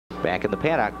Back in the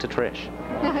paddock to Trish.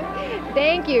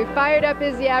 Thank you. Fired up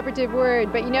is the operative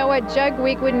word. But you know what? Jug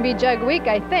Week wouldn't be Jug Week,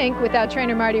 I think, without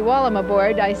trainer Marty Wollam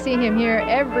aboard. I see him here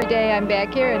every day I'm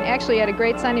back here, and actually had a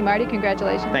great Sunday. Marty,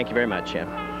 congratulations. Thank you very much, Jim.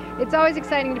 It's always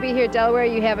exciting to be here at Delaware.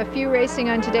 You have a few racing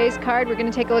on today's card. We're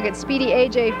going to take a look at Speedy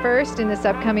AJ first in this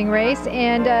upcoming race.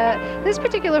 And this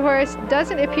particular horse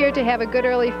doesn't appear to have a good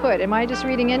early foot. Am I just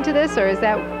reading into this, or is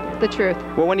that the truth?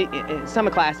 Well, when in some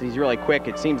classes he's really quick.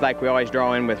 It seems like we always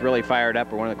draw in with really fired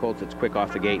up or one of the colts that's quick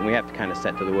off the gate, and we have to kind of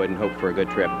set to the wood and hope for a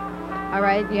good trip. All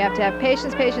right, you have to have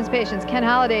patience, patience, patience. Ken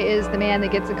Holliday is the man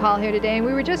that gets a call here today, and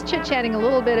we were just chit-chatting a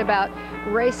little bit about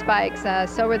race bikes.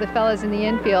 So were the fellas in the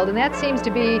infield, and that seems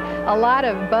to be a lot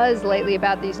of buzz lately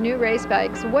about these new race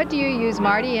bikes. What do you use,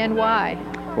 Marty, and why?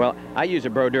 Well, I use a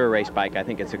Brodeur race bike. I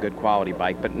think it's a good quality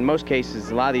bike, but in most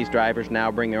cases, a lot of these drivers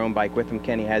now bring their own bike with them.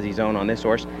 Kenny has his own on this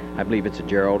horse. I believe it's a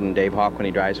Gerald, and Dave Hawk, when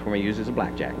he drives for me, uses a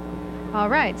Blackjack. All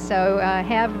right, so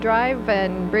have drive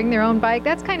and bring their own bike.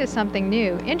 That's kind of something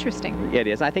new. Interesting. Yeah, it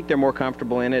is. I think they're more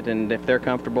comfortable in it, and if they're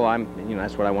comfortable,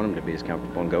 that's what I want them to be, is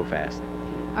comfortable and go fast.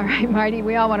 All right, Marty,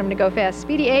 we all want them to go fast.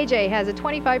 Speedy AJ has a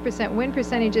 25% win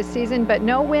percentage this season, but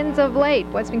no wins of late.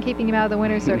 What's been keeping him out of the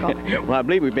winner's circle? Well, I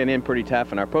believe we've been in pretty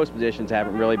tough, and our post positions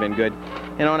haven't really been good.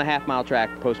 And on a half-mile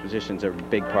track, post positions are a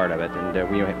big part of it.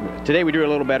 And today we do a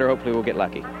little better. Hopefully we'll get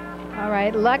lucky. All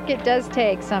right, luck it does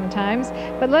take sometimes.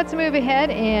 But let's move ahead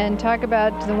and talk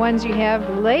about the ones you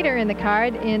have later in the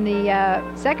card. In the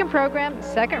second program,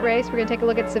 second race, we're going to take a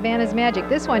look at Savannah's Magic.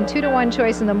 This one, 2-to-1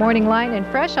 choice in the morning line and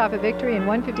fresh off a victory in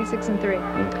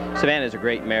 156-3. Savannah's a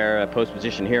great mare. Post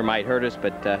position here might hurt us,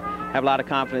 but have a lot of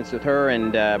confidence with her,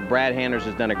 and Brad Hanners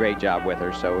has done a great job with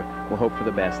her, so we'll hope for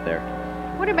the best there.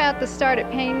 What about the start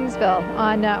at Paynesville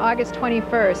on August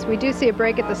 21st? We do see a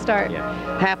break at the start.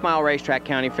 Yeah, half-mile racetrack,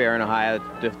 county fair in Ohio.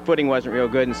 The footing wasn't real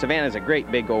good, and Savannah's a great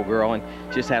big old girl, and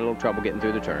just had a little trouble getting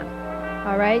through the turn.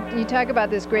 All right, you talk about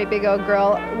this great big old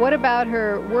girl. What about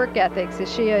her work ethics?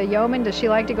 Is she a yeoman? Does she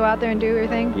like to go out there and do her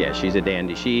thing? Yeah, she's a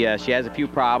dandy. She has a few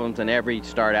problems, and every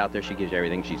start out there she gives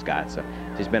everything she's got, so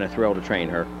it's been a thrill to train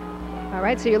her. All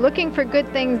right, so you're looking for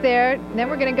good things there. Then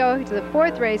we're going to go to the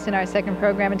fourth race in our second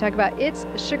program and talk about It's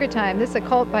Sugar Time. This is a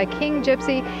colt by King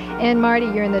Gypsy. And Marty,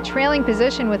 you're in the trailing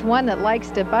position with one that likes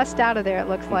to bust out of there, it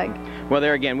looks like. Well,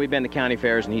 there again, we've been to county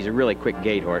fairs, and he's a really quick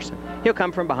gate horse. He'll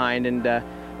come from behind, and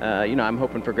I'm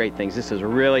hoping for great things. This is a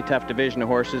really tough division of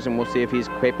horses, and we'll see if he's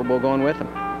capable of going with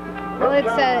them. Well,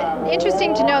 it's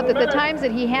interesting to note that the times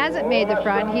that he hasn't made the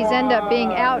front, he's ended up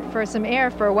being out for some air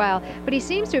for a while, but he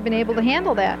seems to have been able to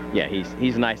handle that. Yeah,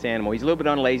 he's a nice animal. He's a little bit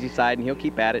on the lazy side, and he'll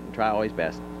keep at it and try all his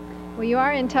best. Well, you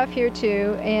are in tough here,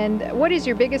 too, and what is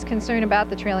your biggest concern about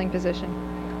the trailing position?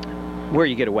 Where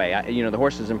you get away. The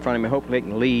horses in front of me, hopefully they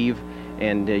can leave,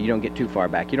 and you don't get too far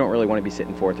back. You don't really want to be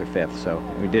sitting fourth or fifth, so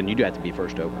you do have to be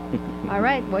first over. All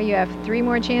right, well, you have 3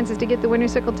 more chances to get the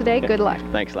winner's circle today. Good luck.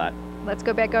 Thanks a lot. Let's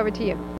go back over to you.